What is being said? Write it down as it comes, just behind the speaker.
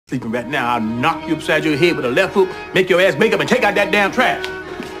Sleeping right now, I'll knock you upside your head with a left hook, make your ass make up, and take out that damn trash.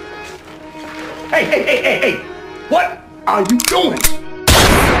 Hey! What are you doing?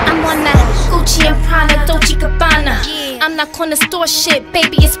 I'm on that Gucci and Prada, Dolce Gabbana. I'm not gonna store shit,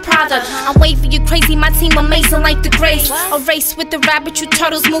 baby, it's Prada. I'm way for you crazy, my team amazing like the Grace. A race with the rabbit, you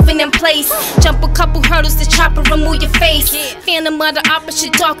turtles moving in place. Jump a couple hurdles, the chopper remove your face. Phantom of the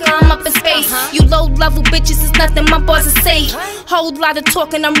opposite darker, I'm up in space. You low level bitches, it's nothing my bars are say. Whole lot of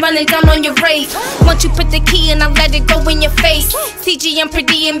talking, I'm running down on your rave. Once you put the key in, I let it go in your face. CG, I'm per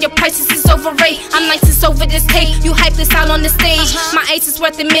diem, your prices is overrated. I'm nice, it's over this tape, you hype this out on the stage. My ice is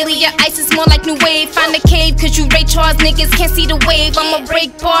worth a million, ice is more like new wave. Find a cave, cause you Ray Charles niggas can't see the wave. I'm a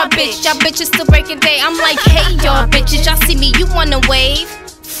break bar bitch, y'all bitches still breaking day. I'm like, hey y'all bitches, y'all see me, you wanna wave?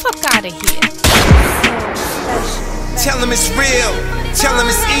 Fuck out of here. Tell them it's real, tell them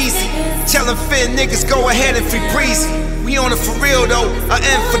it's easy. Tell them fair niggas go ahead and free breezy. We on it for real though, I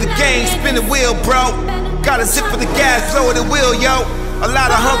am for the game, spin the wheel bro. Got a zip for the gas, blow the wheel yo. A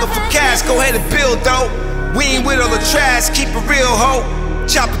lot of hunger for cash, go ahead and build though. We ain't with all the trash, keep it real ho.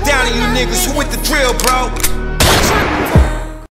 Chop it down to you niggas who with the drill bro.